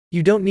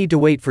You don't need to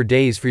wait for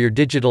days for your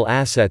digital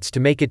assets to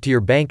make it to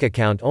your bank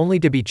account only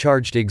to be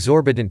charged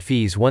exorbitant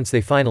fees once they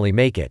finally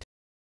make it.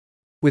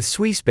 With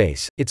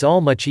Swispace, it's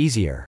all much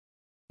easier.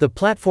 The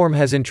platform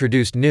has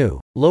introduced new,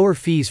 lower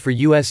fees for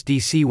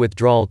USDC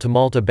withdrawal to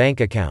Malta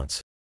bank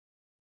accounts.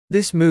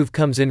 This move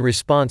comes in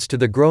response to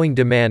the growing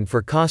demand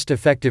for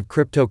cost-effective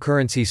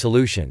cryptocurrency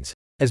solutions,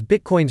 as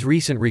Bitcoin's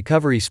recent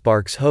recovery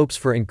sparks hopes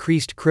for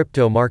increased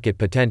crypto market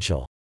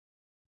potential.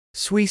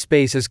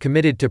 Swispace is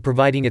committed to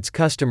providing its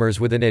customers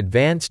with an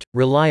advanced,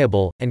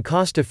 reliable, and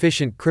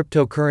cost-efficient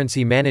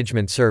cryptocurrency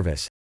management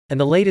service, and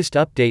the latest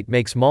update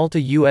makes Malta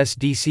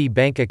USDC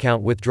bank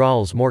account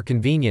withdrawals more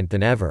convenient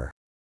than ever.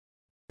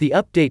 The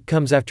update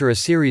comes after a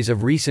series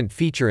of recent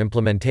feature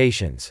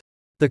implementations.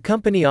 The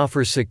company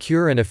offers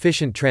secure and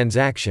efficient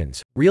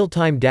transactions,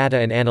 real-time data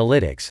and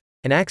analytics,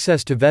 and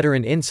access to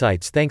veteran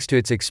insights thanks to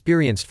its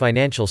experienced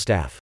financial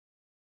staff.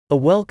 A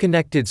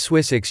well-connected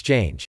Swiss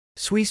exchange,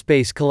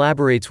 Swispace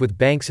collaborates with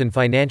banks and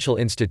financial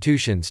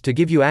institutions to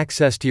give you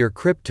access to your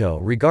crypto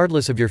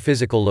regardless of your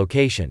physical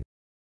location.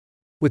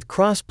 With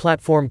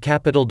cross-platform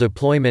capital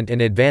deployment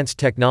and advanced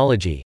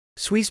technology,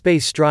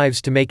 Swispace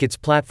strives to make its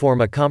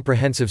platform a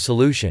comprehensive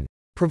solution,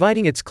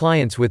 providing its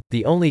clients with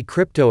the only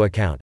crypto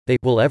account they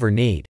will ever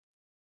need.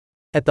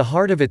 At the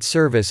heart of its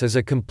service is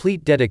a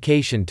complete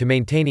dedication to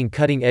maintaining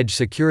cutting-edge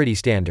security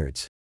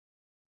standards.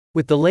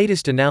 With the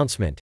latest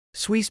announcement,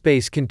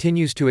 Swispace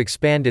continues to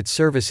expand its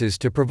services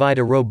to provide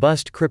a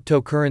robust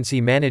cryptocurrency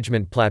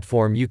management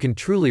platform you can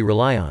truly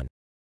rely on.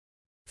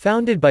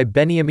 Founded by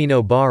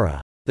Beniamino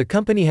Barra, the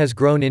company has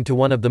grown into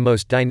one of the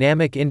most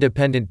dynamic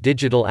independent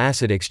digital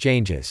asset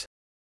exchanges.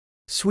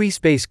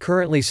 Swispace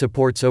currently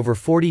supports over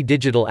 40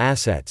 digital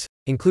assets,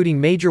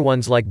 including major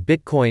ones like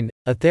Bitcoin,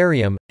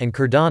 Ethereum, and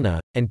Cardano,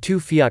 and 2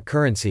 fiat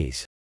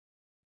currencies.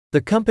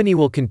 The company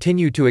will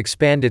continue to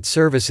expand its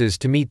services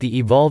to meet the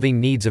evolving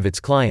needs of its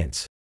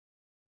clients.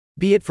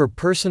 Be it for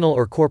personal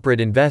or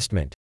corporate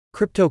investment,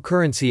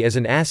 cryptocurrency as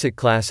an asset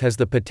class has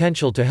the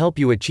potential to help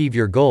you achieve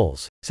your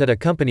goals, said a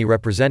company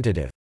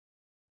representative.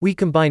 We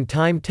combine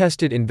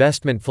time-tested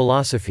investment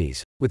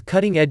philosophies with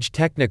cutting-edge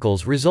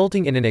technicals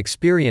resulting in an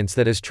experience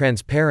that is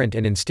transparent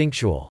and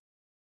instinctual.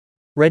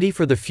 Ready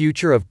for the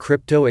future of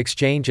crypto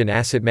exchange and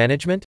asset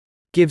management?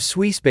 Give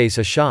Swispace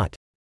a shot.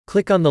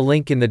 Click on the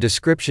link in the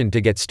description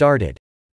to get started.